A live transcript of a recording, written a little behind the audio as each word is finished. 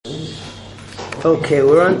Okay,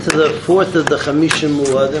 we're on to the fourth of the Chamisha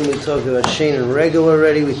Mu'adim. We talked about Shein and Regel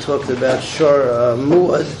already. We talked about Shar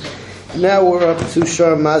Mu'ad. Now we're up to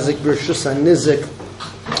Shar Mazik Bershus HaNizik,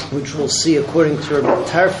 which we'll see according to Rabbi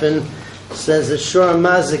Tarfon, says that Shar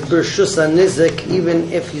Mazik Bershus HaNizik,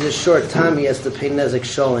 even if he's a short time, he has to pay Nezik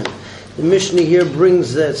Sholim. The Mishnah here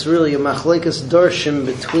brings that it's really a Machlekes Darshim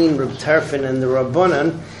between Rabbi Tarfon and the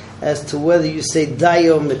Rabbanan as to whether you say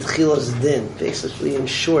Dayo Mitchilas Din. Basically, in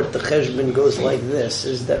short, the Cheshbon goes like this,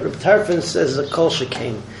 is that Reb Tarfon says a Kol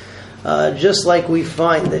Shekain. Just like we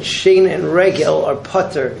find that Shein and Regel are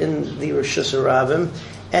putter in the Rishus Harabim,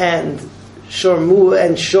 and Shor Mu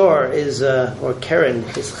and Shor is, or Keren,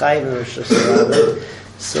 is Chayiv in Rishus Harabim.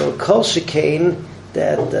 So Kol Shekain,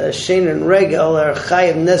 that Shein and Regel are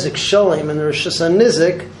Chayiv Nezik Sholim in the Rishus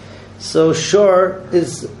HaNizik. So Shor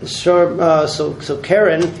is so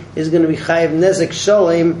Keren is going to be Chayiv Nezik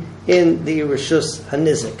Sholim in the Rishus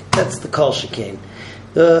HaNizik. That's the Kol Shekain.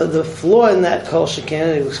 The flaw in that Kol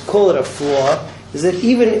Shekain, we call it a flaw, is that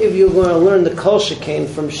even if you're going to learn the Kol Shekain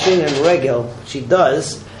from Shein and Regel, which he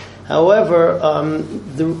does, however,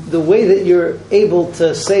 the way that you're able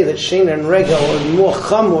to say that Shein and Regel are more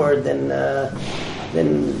chamor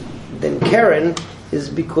than Keren is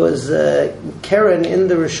because Keren in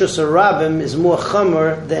the Rishus Harabim is more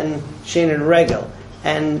chamer than Shein and Regel,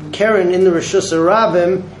 and Keren in the Rishus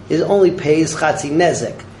Harabim is only pays Chatzi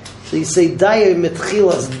Nezek. So you say Daya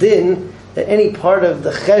Mitchilas Din, that any part of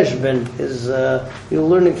the Cheshbon is you're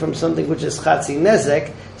learning from something which is Chatzi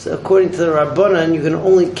Nezek. So according to the Rabbanan, you can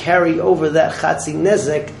only carry over that Chatzi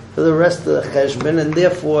Nezek for the rest of the Cheshbon, and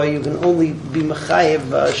therefore you can only be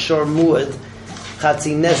Mechayev Shor Mu'ad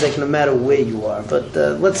Chatzi Nezek no matter where you are. But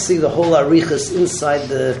let's see the whole Arichas inside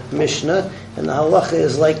the Mishnah, and the halacha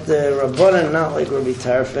is like the Rabbanan, not like Rabbi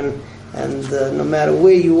Tarfon, and no matter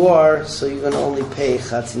where you are, so you're going to only pay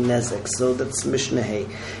Chatzi Nezek. So that's Mishnah Hay.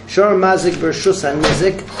 Shor Mazik Bershus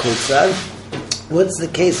HaNizik Ketzad. What's the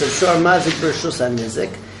case of Shor Mazik Bershus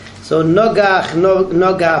HaNizik? So Nogach,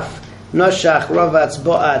 Nogaf, Noshach, Ravatz,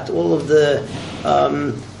 Bo'at, all of the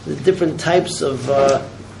different types of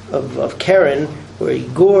Keren, where he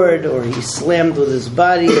gored, or he slammed with his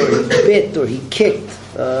body, or he bit, or he kicked,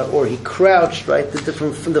 or he crouched, right?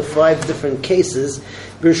 The five different cases.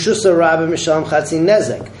 Bershus HaRabim Mishalem Chatzi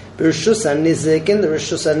Nezek. Bershus HaNizik, in the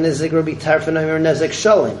Bershus HaNizik, Rabbi Tarfon Omer Nezek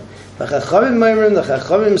Sholim. The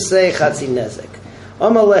Chachamim say Chatzi Nezek.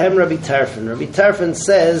 Amar Lehem Rabbi Tarfon. Rabbi Tarfon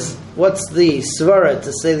says, what's the svara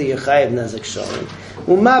to say that you're Chayiv Nezek Sholim?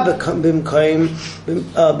 Uma b'mkoim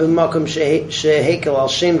b'makom shehekel al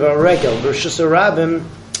Shein v'Regel Rishus Harabim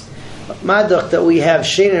madach, that we have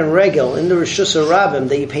Shein and Regel in the Rishus Harabim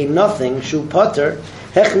that you pay nothing. Shu potter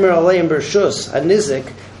hechmer aleim Bershus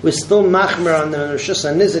HaNizik. We're still machmer on the Rishus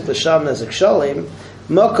HaNizik l'sham nezek sholim.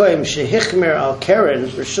 Makom shehichmer al Keren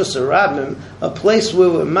Rishus Harabim, a place where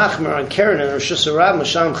we're machmer on Keren and Rishus Harabim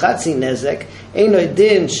l'sham chatzi nezek. Eino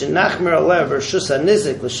din shenachmer aleim Bershus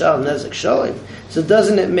HaNizik l'sham nezek sholim. So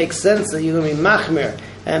doesn't it make sense that you're going to be machmer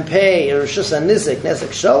and pay Rishus HaNizik nezek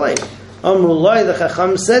sholim? Amrullah, the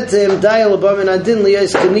Chacham said to him, Dayal Abamin Adin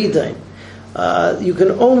liyos kenidain. You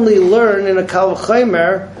can only learn in a Kal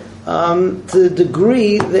V'chomer to the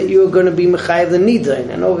degree that you are going to be mechayev the nidain.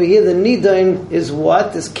 And over here, the nidain is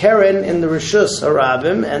what? Is Keren in the Rishus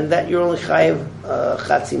Harabim, and that you're only chayev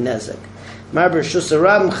Chatzi Nezek. Mar Rishus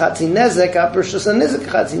Harabim Chatzi Nezek, Ap Rishus HaNizik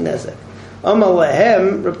Chatzi Nezek. Amar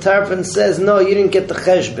Lehem, Reb Tarfon says, no, you didn't get the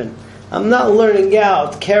Cheshbon. I'm not learning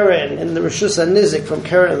out Keren in the Rishus HaNizik from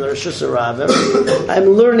Keren in the Rishus Harabim. I'm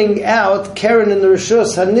learning out Keren in the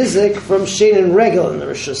Rishus HaNizik from Shein and Regel in the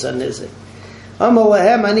Rishus HaNizik. Amar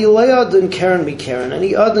Lehem, ani lo yodun Keren mi Keren,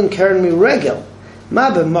 ani yodun Keren mi Regel. Ma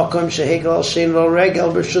b'makom shehekel al Shein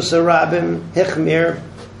v'Regel Rishus Harabim hechmir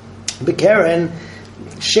b'Keren.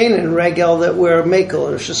 Shein and Regel that we're mekel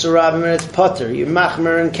in Rishus Harabim, and it's potter. You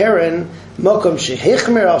machmer and Keren. Mokom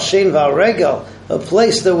shehichmer al Shein v'Regel, a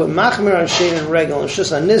place that we're machmer on Shein and Regel and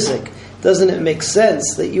Rishus HaNizik. Doesn't it make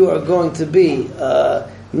sense that you are going to be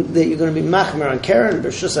machmer on Keren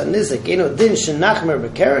Rishus HaNizik? Eino din shenachmer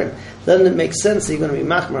b'Keren. Doesn't it make sense that you're going to be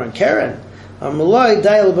machmer on Keren? Amrullah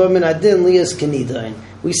dayal b'min adin liyos kenidain.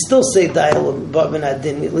 We still say dayal b'min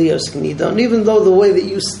adin liyos kenidain, even though the way that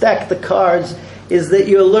you stack the cards is that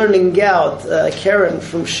you're learning out Keren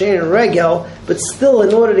from Shein and Regel, but still,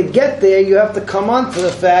 in order to get there, you have to come on to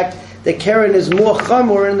the fact that Keren is more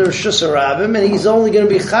chamor in the Rishus Harabim, and he's only going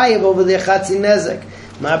to be chayiv over there Chatzi Nezek.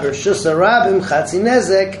 Ma Rishus Harabim Chatzi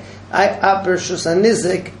Nezek, Ap Rishus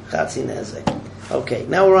HaNizik Chatzi Nezek. Okay,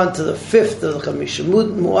 now we're on to the fifth of the Chamisha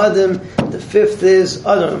Mu'adim. The fifth is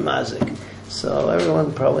Adam Mazik. So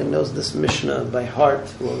everyone probably knows this Mishnah by heart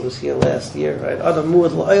who was here last year, right? Adam muad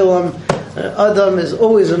la'olam. Adam is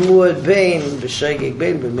always a muad bein b'shegeg,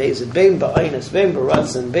 bein b'mezid, bein ba'aynis, bein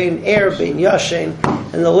b'ratzin, bein er, bein yashen.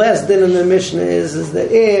 And the last din in the Mishnah is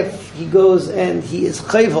that if he goes and he is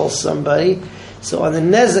chayvel somebody, so on the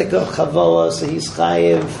nezek of chavala, so he's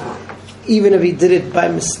chayiv, even if he did it by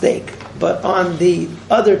mistake. But on the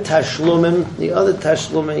other tashlumim,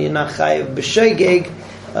 you're not chayiv b'shegeg.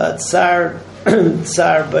 Tsar,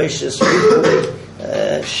 Baishis,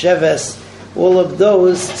 Sheves, all of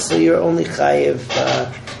those, so you're only chayiv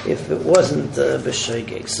if it wasn't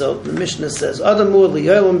b'shegeg. So the Mishnah says, Adam muad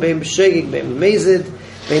li'olam bein b'shegeg, bein b'mezid,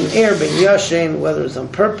 bein er, bein yashen, whether it's on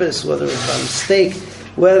purpose, whether it's by mistake,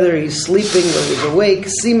 whether he's sleeping, whether he's awake,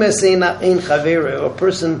 simes ein chavere, or a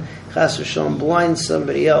person, chas v'shalom, blinds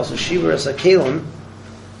somebody else, or shivaras hakelim,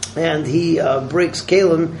 and he breaks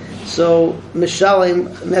kalim, so mishalim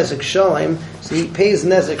nezek shalim, so he pays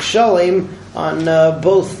nezek shalim on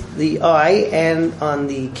both the eye and on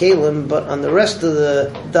the kalim, but on the rest of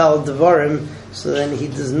the dal devarim, so then he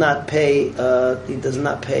does not pay.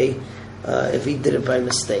 If he did it by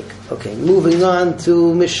mistake. Okay, moving on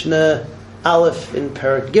to Mishnah Aleph in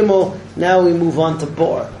Perek Gimel. Now we move on to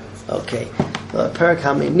bor. Okay. Perek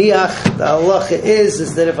HaMeniach, the halacha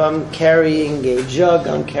is that if I'm carrying a jug,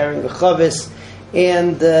 I'm carrying a chavis,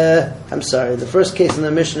 and the first case in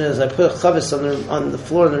the Mishnah is I put a chavis on the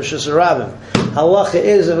floor in the Rishus Harabim. Halacha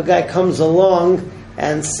is if a guy comes along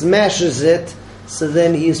and smashes it, so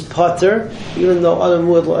then he's potter, even though Adam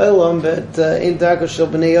muad la'olam, but in darka shel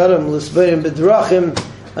b'nei Adam l'sbeirim b'drachim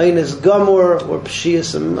Einis Gamor or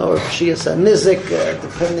Pshiyas Nizik,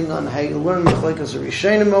 depending on how you learn Mechlekas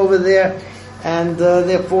Rishonim over there. And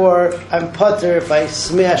therefore, I'm putter if I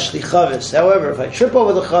smash the chavis. However, if I trip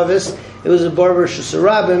over the chavis, it was a barber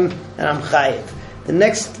shusarabim, and I'm chayiv. The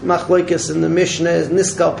next machloikas in the Mishnah is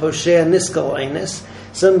niskal posheh, niskal einis.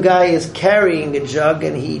 Some guy is carrying a jug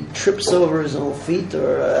and he trips over his own feet,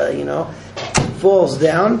 or falls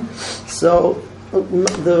down. So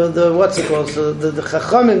the what's it called? So the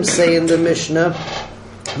Chachamim say in the Mishnah,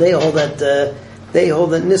 they hold that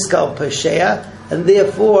niskal posheh. And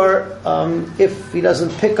therefore, if he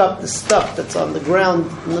doesn't pick up the stuff that's on the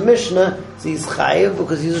ground in the Mishnah, so he's chayiv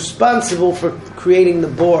because he's responsible for creating the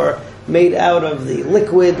bor made out of the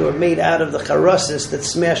liquid or made out of the charosis that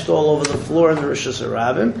smashed all over the floor in the Rishus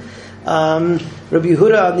Harabim. Rabbi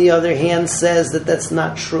Yehuda, on the other hand, says that that's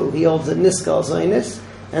not true. He holds a niskal zaynis,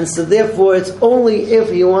 and so therefore it's only if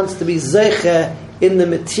he wants to be zeiche in the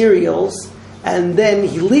materials, and then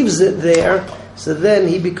he leaves it there. So then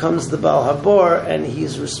he becomes the Baal Habor, and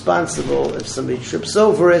he's responsible if somebody trips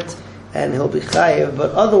over it, and he'll be chayiv.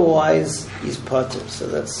 But otherwise, he's patur. So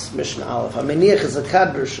that's Mishnah Aleph. Hameniach is a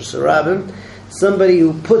kad b'Rishus Harabim, somebody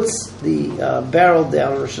who puts the barrel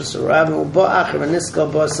down Rishus Harabim. Ba'achar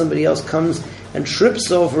v'niskal ba, somebody else comes and trips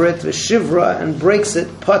over it v'shivra and breaks it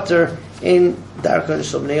patur in darkan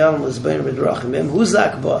shel bnei adam l'zbein b'drachim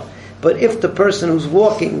huzak ba. But if the person who's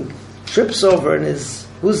walking trips over and is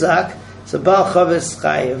huzak, so Baal Chavis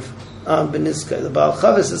Chayiv Beniska. The Baal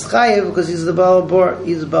Chavis is Chayiv because he's the Baal Bor,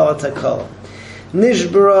 he's the Baal Takala.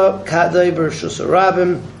 Nishbara Kadai B'Rishus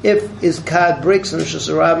Harabim. If his kad breaks in Rishus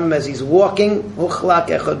Harabim as he's walking, Uchlak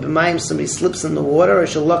Echad B'Mayim, somebody slips in the water, or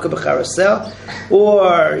Shalaka B'Charasel,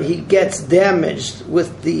 or he gets damaged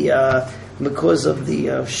with the because of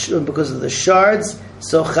the shards.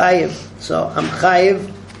 So Chayiv. So I'm Chayiv.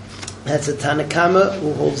 That's a Tanakama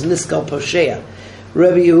who holds Niskal Poshea.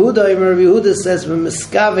 Rabbi Yehuda says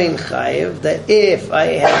v'miskavein chayiv, that if I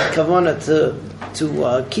have kavanah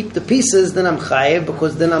to keep the pieces, then I'm chayiv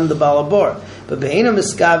because then I'm the Baal Habor. But be'ena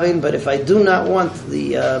miskavein, but if I do not want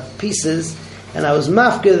the pieces and I was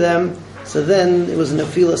mafka them, so then it was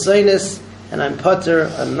nefilas einis and I'm pater.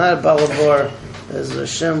 I'm not a Baal Habor. As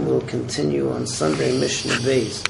Hashem will continue on Sunday Mishnah Beis.